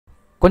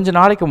கொஞ்ச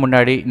நாளைக்கு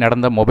முன்னாடி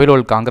நடந்த மொபைல்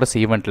வேர்ல்ட் காங்கிரஸ்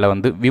ஈவெண்ட்டில்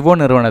வந்து விவோ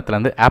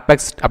நிறுவனத்துலேருந்து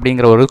ஆப்பெக்ஸ்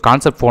அப்படிங்கிற ஒரு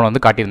கான்செப்ட் ஃபோனை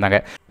வந்து காட்டியிருந்தாங்க.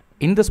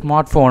 இந்த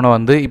ஸ்மார்ட் ஃபோனை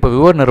வந்து இப்போ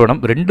விவோ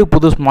நிறுவனம் 2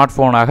 புது ஸ்மார்ட்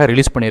ஃபோனாக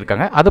ரிலீஸ்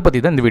பண்ணியிருக்காங்க. அதை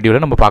பற்றி தான் இந்த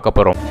வீடியோவில் நம்ம பார்க்க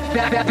போகிறோம்.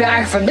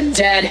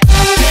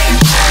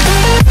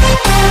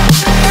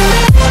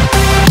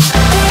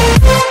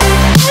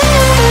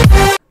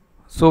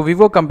 ஸோ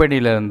விவோ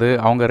கம்பெனியிலேருந்து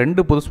அவங்க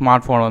 2 புது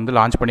ஸ்மார்ட் ஃபோனை வந்து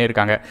லான்ச்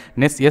பண்ணியிருக்காங்க.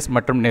 நெஸ் எஸ்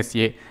மற்றும் நெஸ்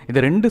ஏ. இது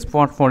 2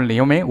 ஸ்மார்ட்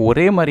ஃபோன்லேயுமே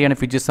ஒரே மாதிரியான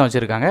ஃபீச்சர்ஸ் தான்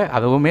வச்சுருக்காங்க.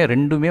 அதுவுமே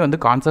ரெண்டுமே வந்து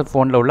கான்செப்ட்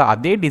ஃபோனில் உள்ள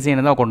அதே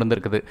டிசைனை தான் கொண்டு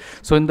வந்திருக்குது.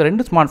 ஸோ இந்த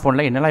 2 ஸ்மார்ட்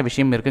ஃபோனில் என்னெல்லாம்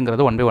விஷயம்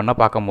இருக்குங்கிறது ஒன் பை ஒன்னாக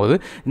பார்க்கும்போது,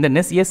 இந்த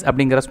நெஸ் எஸ்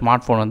அப்படிங்கிற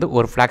ஸ்மார்ட் ஃபோன் வந்து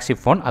ஒரு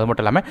ஃப்ளாக்ஷிப் ஃபோன். அது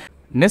மட்டும் இல்லாமல்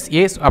நெஸ்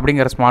ஏஸ்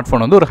அப்படிங்கிற ஸ்மார்ட்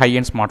ஃபோன் வந்து ஒரு high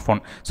end smart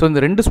phone. So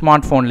இந்த 2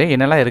 ஸ்மார்ட் ஃபோன்லேயே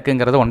என்னெல்லாம்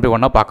இருக்குங்கிறத ஒன் பை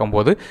ஒன்னாக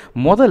பார்க்கும்போது,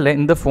 முதல்ல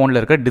இந்த ஃபோனில்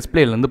இருக்கிற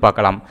டிஸ்பிளேலேருந்து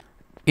பார்க்கலாம்.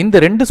 இந்த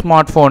 2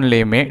 ஸ்மார்ட்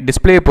ஃபோன்லேயுமே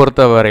டிஸ்பிளே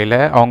பொறுத்த வரையில்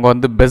அவங்க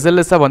வந்து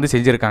பெசல்லெஸ்ஸாக வந்து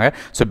செஞ்சுருக்காங்க.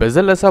 ஸோ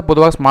பெசல்லெஸ்ஸாக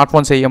பொதுவாக ஸ்மார்ட்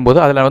ஃபோன் செய்யும்போது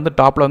அதில் வந்து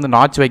டாப்பில் வந்து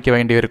நாச் வைக்க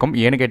வேண்டியிருக்கும்.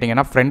 ஏன்னு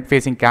கேட்டிங்கன்னா ஃப்ரண்ட்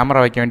ஃபேஸிங் கேமரா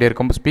வைக்க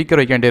வேண்டியிருக்கும், ஸ்பீக்கர்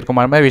வைக்க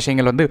வேண்டியிருக்கும். அது மாதிரி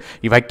விஷயங்கள் வந்து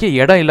வைக்க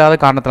இடம் இல்லாத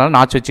காரணத்தினால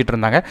நாச் வச்சுட்டு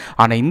இருந்தாங்க.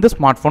 ஆனால் இந்த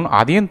ஸ்மார்ட் ஃபோன்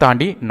அதையும்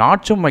தாண்டி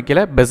நாச்சும்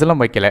வைக்கல,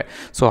 பெசலும் வைக்கல.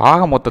 ஸோ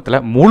ஆக மொத்தத்தில்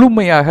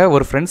முழுமையாக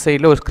ஒரு ஃப்ரண்ட்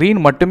சைடில் ஒரு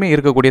ஸ்க்ரீன் மட்டுமே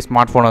இருக்கக்கூடிய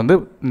ஸ்மார்ட் ஃபோனை வந்து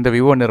இந்த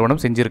விவோ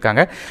நிறுவனம்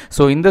செஞ்சுருக்காங்க.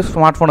 ஸோ இந்த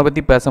ஸ்மார்ட் ஃபோனை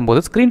பற்றி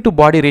பேசும்போது ஸ்க்ரீன் டு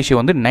பாடி ரேஷியோ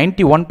வந்து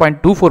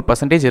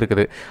 91.24%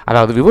 இருக்குது.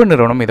 அதாவது விவோ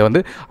நிறுவனம் இதை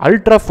வந்து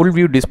அல்ட்ரா ஃபுல்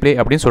வியூ டிஸ்பிளே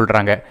அப்படின்னு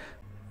சொல்கிறாங்க.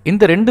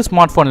 இந்த 2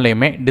 ஸ்மார்ட்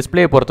ஃபோன்லையுமே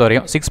டிஸ்பிளே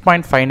பொறுத்தவரையும்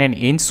 6.59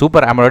 இன்ச்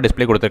சூப்பர் AMOLED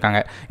டிஸ்பிளே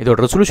கொடுத்துருக்காங்க. இதோட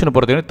ரெசல்யூஷனை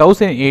பொறுத்தவரையும்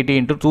 1080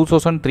 x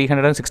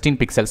 2316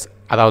 பிக்சல்ஸ்.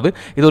 அதாவது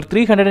இது ஒரு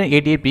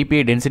 388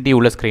 ppi டென்சிட்டி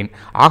உள்ள ஸ்க்ரீன்.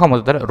 ஆக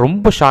மொத்தத்தில்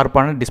ரொம்ப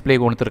ஷார்ப்பான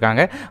டிஸ்பிளே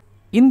கொடுத்துருக்காங்க.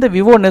 இந்த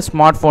விவோ நெஸ்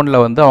ஸ்மார்ட் ஃபோனில்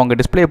வந்து அவங்க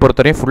டிஸ்பிளே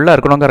பொறுத்தவரையும் ஃபுல்லாக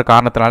இருக்கணுங்கிற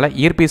காரணத்தினால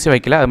இயர்பீஸும்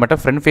வைக்கல. அது மட்டும்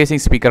ஃப்ரண்ட்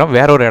ஃபேஸிங் ஸ்பீக்கரும்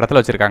வேற ஒரு இடத்துல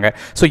வச்சிருக்காங்க.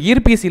 ஸோ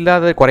இயர்பீஸ்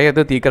இல்லாத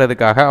குறையதை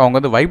தீர்க்கிறதுக்காக அவங்க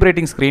வந்து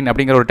வைப்ரேட்டிங் ஸ்க்ரீன்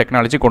அப்படிங்கிற ஒரு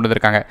டெக்னாலஜி கொண்டு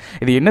வந்திருக்காங்க.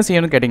 இது என்ன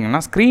செய்யணும்னு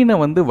கேட்டிங்கன்னா, ஸ்க்ரீனை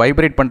வந்து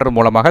வைப்ரேட் பண்ணுறது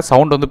மூலமாக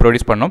சவுண்ட் வந்து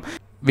ப்ரொடியூஸ் பண்ணும்.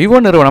 விவோ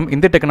நிறுவனம்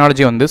இந்த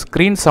டெக்னாலஜி வந்து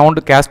ஸ்க்ரீன்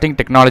சவுண்ட் கேஸ்டிங்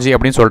டெக்னாலஜி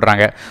அப்படின்னு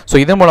சொல்கிறாங்க. ஸோ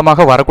இதன்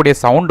மூலமாக வரக்கூடிய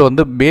சவுண்ட்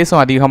வந்து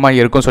பேஸும்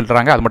அதிகமாக இருக்கும்னு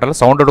சொல்கிறாங்க. அது மட்டும்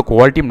இல்லை சவுண்டோட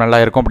குவாலிட்டியும் நல்லா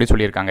இருக்கும் அப்படின்னு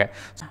சொல்லியிருக்காங்க.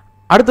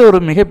 அடுத்த ஒரு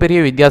மிகப்பெரிய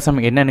வித்தியாசம்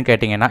என்னன்னு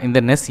கேட்டிங்கன்னா, இந்த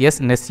நெஸ் எஸ்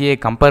நெஸ் ஏ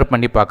கம்பேர்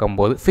பண்ணி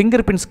பார்க்கும்போது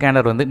ஃபிங்கர் பிரிண்ட்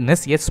ஸ்கேனர் வந்து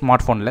நெஸ் எஸ்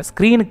ஸ்மார்ட் ஃபோனில்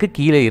ஸ்க்ரீனுக்கு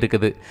கீழே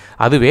இருக்குது.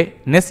 அதுவே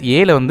நெஸ்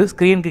ஏல வந்து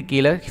ஸ்க்ரீனுக்கு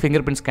கீழே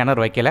ஃபிங்கர் பிரிண்ட்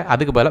ஸ்கேனர் வைக்கல,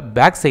 அதுக்கு பதிலாக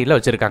பேக் சைடில்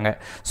வச்சுருக்காங்க.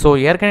 ஸோ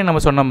ஏற்கனவே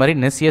நம்ம சொன்ன மாதிரி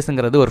நெஸ்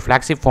எஸ்ங்கிறது ஒரு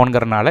ஃப்ளாக்ஷிப்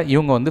ஃபோனுங்கிறனால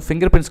இவங்க வந்து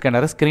ஃபிங்கர் பிரிண்ட்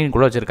ஸ்கேனரை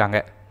ஸ்க்ரீனுக்குள்ளே வச்சுருக்காங்க.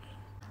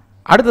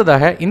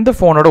 அடுத்ததாக இந்த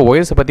ஃபோனோட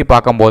ஓஎஸை பற்றி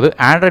பார்க்கும்போது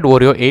ஆண்ட்ராய்டு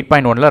ஓரியோ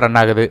 8.1 ரன்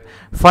ஆகுது.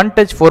 ஃபன்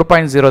டச்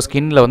 4.0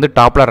 ஸ்கின்னில் வந்து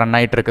டாப்பில் ரன்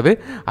ஆகிட்டு இருக்குது.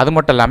 அது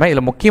மட்டும் இல்லாமல்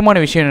இதில் முக்கியமான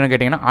விஷயம் என்னென்னு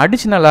கேட்டிங்கன்னா,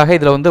 அடிஷ்னலாக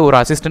இதில் வந்து ஒரு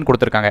அசிஸ்டன்ட்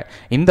கொடுத்துருக்காங்க.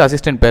 இந்த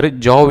அசிஸ்டன்ட் பேர்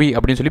ஜோவி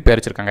அப்படின்னு சொல்லி பேர்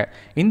வச்சிருக்காங்க.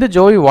 இந்த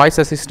ஜோவி வாய்ஸ்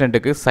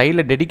அசிஸ்டண்ட்டுக்கு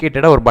சைடில்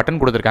டெடிகேட்டடாக ஒரு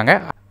பட்டன் கொடுத்துருக்காங்க.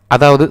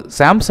 அதாவது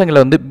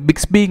சாம்சங்கில் வந்து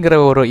பிக்ஸ்பிங்கிற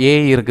ஒரு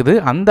ஏஐ இருக்குது.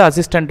 அந்த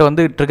அசிஸ்டண்ட்டை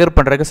வந்து ட்ரிகர்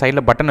பண்ணுறதுக்கு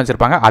சைடில் பட்டன்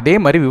வச்சுருப்பாங்க. அதே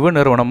மாதிரி விவோ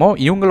நிறுவனமும்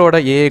இவங்களோட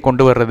ஏஐ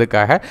கொண்டு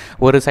வர்றதுக்காக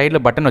ஒரு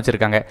சைடில் பட்டன்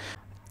வச்சுருக்காங்க.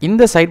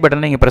 இந்த சைட்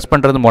பட்டனை நீங்கள் ப்ரெஸ்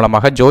பண்ணுறது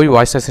மூலமாக ஜோவி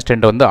வாய்ஸ்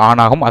அசிஸ்டண்ட் வந்து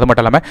ஆன் ஆகும். அது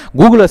மட்டும் இல்லாமல்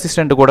கூகுள்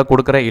அசிஸ்டண்ட் கூட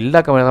கொடுக்குற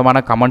எல்லா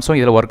விதமான கமெண்ட்ஸும்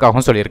இதில் ஒர்க்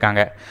ஆகும்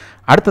சொல்லியிருக்காங்க.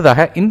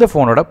 அடுத்ததாக இந்த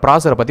ஃபோனோட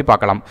ப்ராசரை பற்றி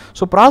பார்க்கலாம்.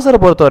 ஸோ ப்ராசரை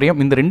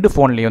பொறுத்தவரையும் இந்த 2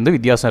 ஃபோன்லேயும் வந்து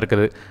வித்தியாசம்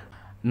இருக்குது.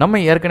 நம்ம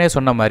ஏற்கனவே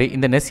சொன்ன மாதிரி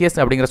இந்த நெஸ் எஸ்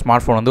அப்படிங்கிற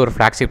ஸ்மார்ட் ஃபோன் வந்து ஒரு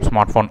ஃப்ளாக்ஷிப்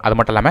ஸ்மார்ட் ஃபோன். அது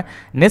மட்டும் இல்லாமல்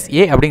நெஸ்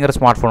ஏ அப்படிங்கிற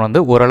ஸ்மார்ட் ஃபோன் வந்து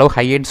ஓரளவு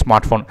high end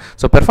smart phone.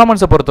 So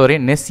பெர்ஃபார்மன்ஸை பொறுத்தவரை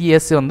நெஸ்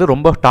எஸ் வந்து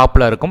ரொம்ப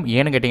டாப்பில் இருக்கும்.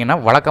 ஏன்னு கேட்டிங்கன்னா,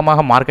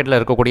 வழக்கமாக மார்க்கெட்டில்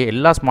இருக்கக்கூடிய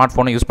எல்லா ஸ்மார்ட்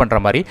ஃபோனும் யூஸ் பண்ணுற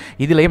மாதிரி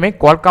இதுலேயுமே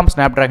Qualcomm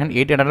Snapdragon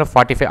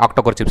 845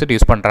 octa core chipset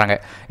use பண்ணுறாங்க.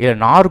 இதில்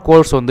 4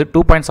 கோர்ஸ் வந்து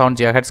 2.7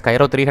 GHz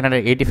கைரோ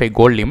 385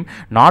 கோல்ட்லையும்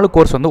 4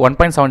 கோர்ஸ் வந்து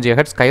 1.7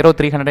 GHz கைரோ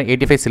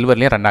 385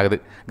 சில்வர்லையும் ரன் ஆகுது.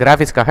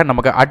 கிராஃபிக்ஸ்க்காக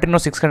நமக்கு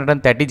Adreno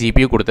 630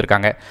 GPU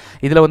கொடுத்துருக்காங்க.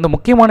 இதில் வந்து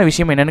முக்கியமான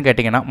விஷயம் என்னென்னு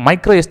கேட்டிங்கன்னா,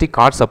 மைக்ரோ SD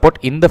கார்டு சப்போர்ட்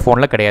இந்த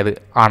ஃபோனில் கிடையாது.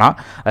 ஆனால்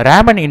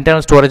ரேம் அண்ட்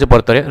இன்டர்னல் ஸ்டோரேஜ்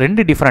பொறுத்தவரை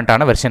 2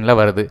 டிஃப்ரெண்ட்டான வெர்ஷனில்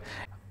வருது.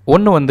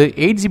 ஒன்று வந்து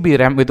 8GB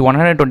RAM with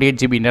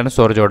 128GB internal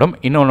ஸ்டோரேஜோடும்,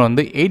 இன்னொன்று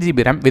வந்து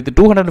 8GB RAM with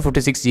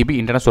 256GB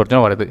internal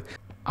ஸ்டோரேஜும் வருது.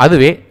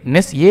 அதுவே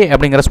நெஸ் ஏ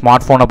அப்படிங்கிற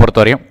ஸ்மார்ட் ஃபோனை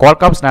பொறுத்தவரையும்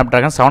Qualcomm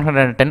Snapdragon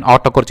 710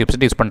 octa core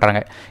chipset use பண்ணுறாங்க.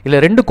 இதில்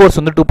 2 கோர்ஸ்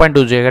வந்து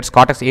 2.2 GHz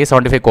கார்டெக்ஸ்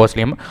A75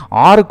 கோர்ஸ்லையும்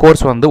 6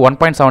 கோர்ஸ் வந்து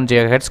 1.7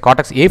 GHz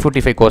கார்டெக்ஸ்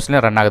A55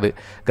 கோர்ஸ்லையும் ரன் ஆகுது.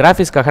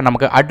 கிராஃபிக்ஸ்க்காக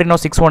நமக்கு Adreno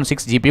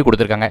 616 GPU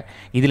கொடுத்துருக்காங்க.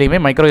 இதுலேயுமே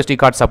மைக்ரோ SD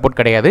கார்டு சப்போர்ட்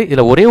கிடையாது.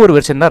 இதில் ஒரே ஒரு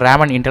வெர்ஷன் தான்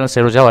ரேம் அண்ட் இன்டர்னல்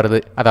ஸ்டோரேஜாக வருது.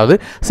 அதாவது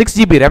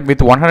 6GB RAM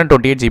with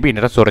 128GB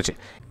internal storage.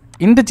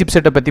 இந்த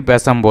சிப்செட்டை பற்றி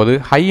பேசும்போது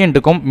ஹை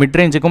எண்டுக்கும் மிட்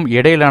ரேஞ்சுக்கும்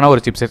இடையிலான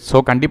ஒரு சிப்செட். ஸோ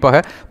கண்டிப்பாக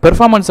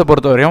பெர்ஃபார்மன்ஸை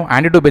பொறுத்தவரையும்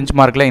ஆண்ட்ராய்டு பெஞ்ச்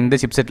மார்க்கில் இந்த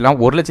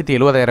சிப்செட்லாம்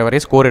 1,70,000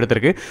 வரை ஸ்கோர்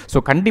எடுத்திருக்கு.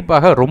 ஸோ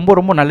கண்டிப்பாக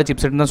ரொம்ப நல்ல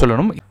சிப்செட் தான்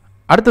சொல்லணும்.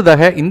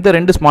 அடுத்ததாக இந்த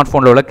 2 ஸ்மார்ட்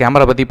ஃபோனில் உள்ள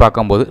கேமரா பற்றி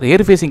பார்க்கும்போது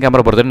ரியர் ஃபேசிங்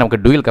கேமரா பொறுத்தவரை நமக்கு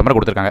டூயல் கேமரா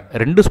கொடுத்துருக்காங்க.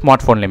 2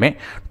 smart ஃபோன்லையுமே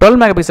 12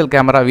 megapixel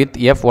camera with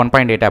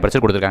f1.8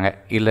 aperture கொடுத்துருக்காங்க.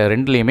 இல்லை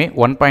 2லேயுமே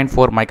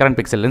 1.4 மைக்ரான்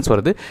பிக்சல் லென்ஸ்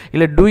வருது.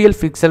 இல்லை dual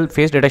pixel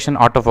face detection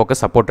auto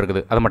focus support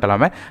இருக்குது. அது மட்டும்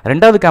இல்லாமல்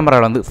 2வது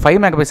கேமரா வந்து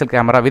 5 megapixel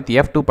camera with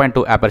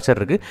f2.2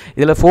 aperture இருக்குது.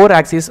 இதில் 4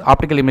 axis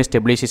optical image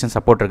stabilisation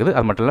support இருக்குது.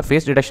 அது மட்டும் இல்லை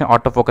ஃபேஸ் டிடெக்ஷன்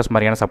ஆட்டோ ஃபோக்கஸ்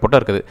மாதிரியான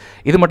சப்போர்ட்டும் இருக்குது.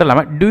 இது மட்டும்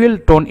இல்லாமல் டூயல்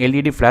டோன்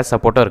LED ஃப்ளாஷ்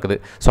சப்போர்ட்டும் இருக்குது.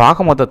 ஸோ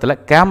ஆக மொத்தத்தில்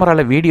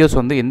கேமராவில் வீடியோஸ்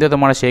வந்து எந்த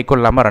விதமான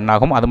ஷேக்கும் இல்லாமல் ரன் ஆகும்.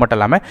 அது மட்டும்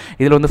இல்லாமல்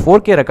இதில் வந்து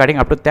 4K recording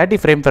up to 30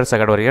 frame per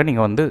second வரையும்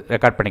நீங்கள் வந்து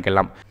ரெக்கார்ட்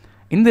பண்ணிக்கலாம்.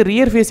 இந்த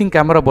ரியர் ஃபேசிங்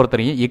கேமரா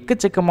பொறுத்தவரையும்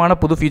எக்கச்சக்கமான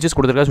புது ஃபீச்சர்ஸ்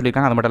கொடுத்துருக்கா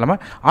சொல்லியிருக்காங்க. அது மட்டும் இல்லாமல்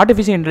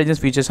ஆர்டிஃபிஷியல்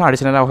இன்டெலிஜென்ஸ் ஃபீச்சர்ஸும்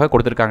அடிஷனலாக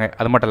கொடுத்துருக்காங்க.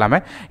 அது மட்டும்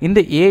இல்லாமல் இந்த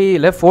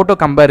ஏஐயில் ஃபோட்டோ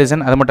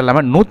கம்பேரிசன், அது மட்டும்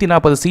இல்லாமல்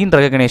 140 சீன்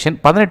ரெகக்னேஷன்,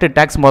 18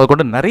 டேக்ஸ்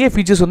முதற்கொண்டு நிறைய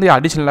ஃபீச்சர்ஸ் வந்து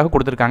அடிஷனலாக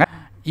கொடுத்துருக்காங்க.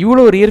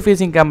 இவ்வளோ ரியர்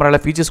ஃபேசிங்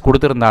கேமராவில் ஃபீச்சர்ஸ்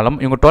கொடுத்துருந்தாலும்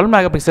இவங்க 12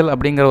 மெகா பிக்சல்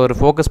அப்படிங்கிற ஒரு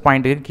ஃபோக்கஸ்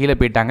பாயிண்ட்டுக்கு கீழே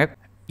போயிட்டாங்க.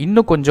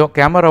 இன்னும் கொஞ்சம்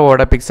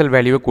கேமராவோட பிக்சல்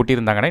வேல்யூவை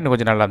கூட்டியிருந்தாங்கன்னா இன்னும்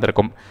கொஞ்சம் நல்லா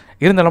இருந்திருக்கும்.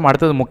 இருந்தாலும்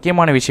அடுத்தது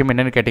முக்கியமான விஷயம்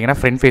என்னென்னு கேட்டிங்கன்னா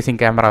ஃப்ரண்ட் ஃபேசிங்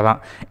கேமரா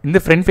தான்.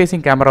 இந்த ஃப்ரண்ட்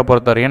ஃபேசிங் கேமரா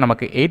பொறுத்தவரையும்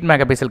நமக்கு 8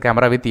 mega pixel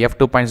camera with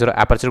f2.0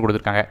 aperture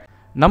கொடுத்துருக்காங்க.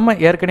 நம்ம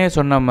ஏற்கனவே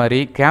சொன்ன மாதிரி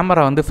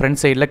கேமரா வந்து ஃப்ரண்ட்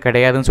சைடில்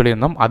கிடையாதுன்னு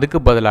சொல்லியிருந்தோம். அதுக்கு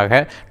பதிலாக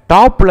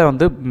டாப்பில்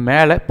வந்து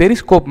மேலே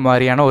பெரிஸ்கோப்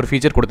மாதிரியான ஒரு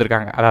ஃபீச்சர்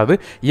கொடுத்துருக்காங்க. அதாவது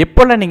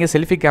எப்போல்லாம் நீங்கள்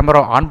செல்ஃபி கேமரா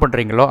ஆன்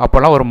பண்ணுறீங்களோ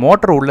அப்போல்லாம் ஒரு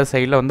மோட்டர் உள்ள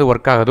சைடில் வந்து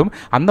ஒர்க் ஆகுதும்,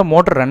 அந்த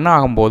மோட்டர் ரன்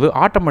ஆகும்போது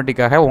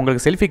ஆட்டோமேட்டிக்காக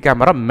உங்களுக்கு செல்ஃபி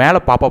கேமரா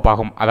மேலே பாப்பப்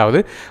ஆகும்.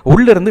 அதாவது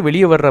உள்ளிருந்து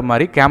வெளியே வர்ற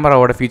மாதிரி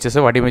கேமராவோட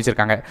ஃபீச்சர்ஸை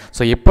வடிவமைச்சிருக்காங்க.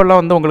 ஸோ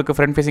எப்போல்லாம் வந்து உங்களுக்கு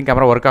ஃப்ரண்ட் ஃபேசிங்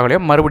கேமரா ஒர்க்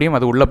ஆகலையோ மறுபடியும்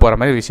அது உள்ளே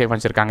போகிற மாதிரி விஷயம்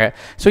வச்சுருக்காங்க.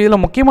 ஸோ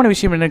இதில் முக்கியமான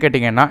விஷயம் என்னென்னு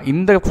கேட்டிங்கன்னா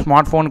இந்த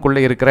ஸ்மார்ட்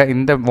ஃபோனுக்குள்ளே இருக்கிற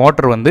இந்த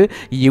மோட்டர் வந்து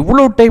எவ்வளோ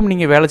டைம்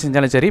நீங்கள் வேலை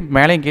செஞ்சாலும் சரி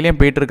மேலேயும் கீழே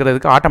போயிட்டு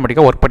இருக்கிறதுக்கு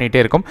ஆட்டோமேட்டிக்காக ஒர்க்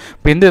பண்ணிகிட்டே இருக்கும்.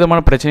 இப்போ எந்த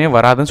விதமான பிரச்சனையும்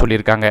வராதுன்னு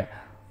சொல்லியிருக்காங்க.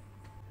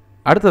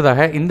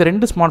 அடுத்ததாக இந்த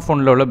ரெண்டு ஸ்மார்ட்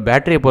ஃபோனில் உள்ள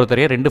பேட்டரியை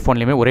பொறுத்தவரையே ரெண்டு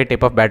ஃபோன்லையுமே ஒரே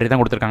டைப் ஆஃப் பேட்டரி தான்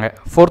கொடுத்துருக்காங்க.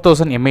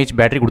 4000 mAh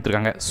பேட்டரி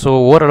கொடுத்துருக்காங்க. ஸோ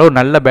ஓரளவு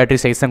நல்ல பேட்டரி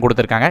சைஸ் தான்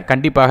கொடுத்துருக்காங்க.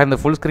 கண்டிப்பாக இந்த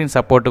ஃபுல் ஸ்க்ரீன்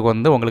சப்போர்ட்டுக்கு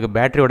வந்து உங்களுக்கு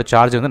பேட்டரியோட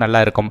சார்ஜ் வந்து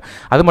நல்லா இருக்கும்.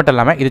 அது மட்டும்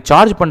இல்லாமல் இது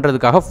சார்ஜ்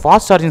பண்ணுறதுக்காக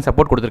ஃபாஸ்ட் சார்ஜிங்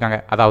சப்போர்ட் கொடுத்துருக்காங்க.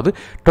 அதாவது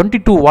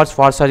 22 வாட்ஸ்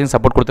ஃபாஸ்ட் சார்ஜிங்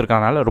சப்போர்ட்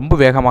கொடுத்துருக்கனால ரொம்ப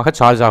வேகமாக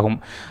சார்ஜ் ஆகும்.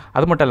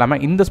 அது மட்டும்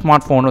இல்லாமல் இந்த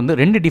ஸ்மார்ட் ஃபோன் வந்து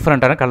ரெண்டு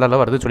டிஃப்ரெண்ட்டான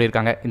கலரில் வருது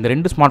சொல்லியிருக்காங்க. இந்த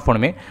ரெண்டு ஸ்மார்ட்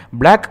ஃபோனுமே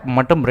பிளாக்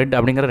மற்றும் ரெட்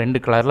அப்படிங்கிற ரெண்டு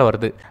கலரில்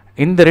வருது.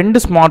 இந்த ரெண்டு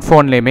ஸ்மார்ட்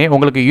ஃபோன்லேயுமே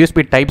உங்களுக்கு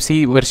USB Type-C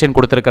வெர்ஷன்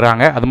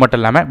கொடுத்துருக்காங்க. அது மட்டும்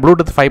இல்லாமல்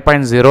ப்ளூடூத்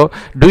 5.0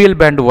 டூயல்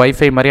பேண்ட்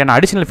வைஃபை மாதிரியான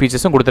அடிஷனல்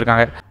ஃபீச்சர்ஸும்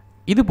கொடுத்துருக்காங்க.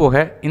 இது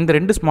போக இந்த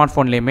ரெண்டு ஸ்மார்ட்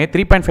ஃபோன்லேயுமே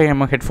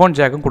 3.5mm ஹெட்ஃபோன்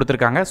ஜாக்கும்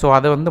கொடுத்துருக்காங்க. ஸோ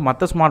அதை வந்து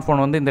மற்ற ஸ்மார்ட்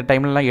ஃபோன் வந்து இந்த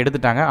டைம்லலாம்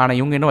எடுத்துட்டாங்க. ஆனால்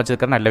இவங்க இன்னும்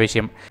வச்சிருக்கிற நல்ல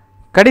விஷயம்.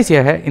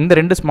 கடைசியாக இந்த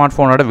ரெண்டு ஸ்மார்ட்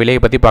ஃபோனோட விலையை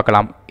பற்றி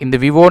பார்க்கலாம். இந்த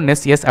VIVO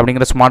NEX S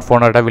அப்படிங்கிற ஸ்மார்ட்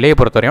ஃபோனோட விலையை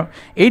பொறுத்தவரையும்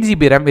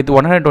 8GB RAM with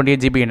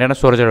 128GB internal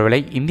ஸ்டோரேஜோட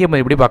விலை இந்திய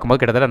மதிப்படி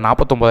பார்க்கும்போது கிட்டத்தட்ட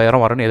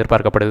 49,000 வரும்னு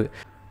எதிர்பார்க்கப்படுது.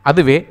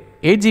 அதுவே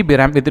 8GB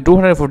RAM வித்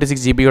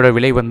 256GB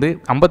விலை வந்து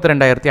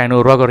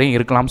 52,500 வரையும்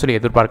இருக்கலாம்னு சொல்லி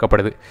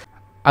எதிர்பார்க்கப்படுது.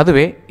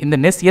 அதுவே இந்த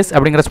NES S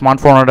அப்படிங்கிற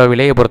ஸ்மார்ட் ஃபோனோட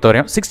விலையை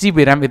பொறுத்தவரையும்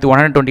 6GB RAM with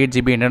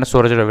 128GB internal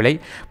ஸ்டோரேஜோட விலை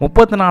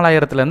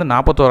 34,000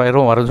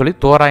 41,000 வரும்னு சொல்லி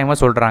தோராயமாக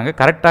சொல்கிறாங்க.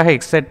 கரெக்டாக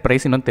எக்ஸாக்ட்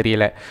ப்ரைஸ் இன்னும்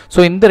தெரியல. ஸோ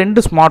இந்த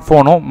ரெண்டு ஸ்மார்ட்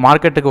ஃபோனும்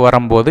மார்க்கெட்டுக்கு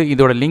வரும்போது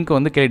இதோட லிங்க்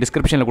வந்து கீழே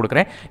டிஸ்கிரிப்ஷனில்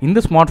கொடுக்குறேன்.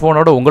 இந்த ஸ்மார்ட்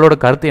ஃபோனோட உங்களோட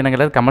கருத்து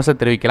என்னங்கிறத கமெண்ட்ஸை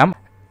தெரிவிக்கலாம்.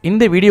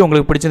 இந்த வீடியோ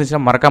உங்களுக்கு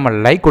பிடிச்சிருந்துச்சுன்னா மறக்காமல்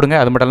லைக் கொடுங்க.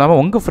 அது மட்டும் இல்லாமல்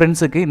உங்கள்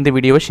ஃப்ரெண்ட்ஸுக்கு இந்த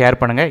வீடியோவை ஷேர்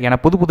பண்ணுங்கள். ஏன்னா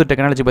புது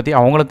டெக்னாலஜி பற்றி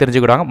அவங்களும்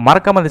தெரிஞ்சுக்கிடுவாங்க.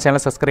 மறக்காமல் இந்த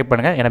சேனலை சப்ஸ்கிரைப்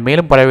பண்ணுங்கள். ஏன்னா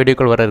மேலும் பல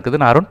வீடியோக்கள் வர இருக்குது.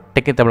 நான் அருண்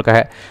டெக்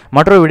தமிழுக்காக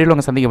மற்றொரு வீடியோவில்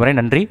உங்கள் சந்திக்கும் வரை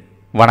நன்றி,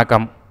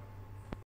 வணக்கம்.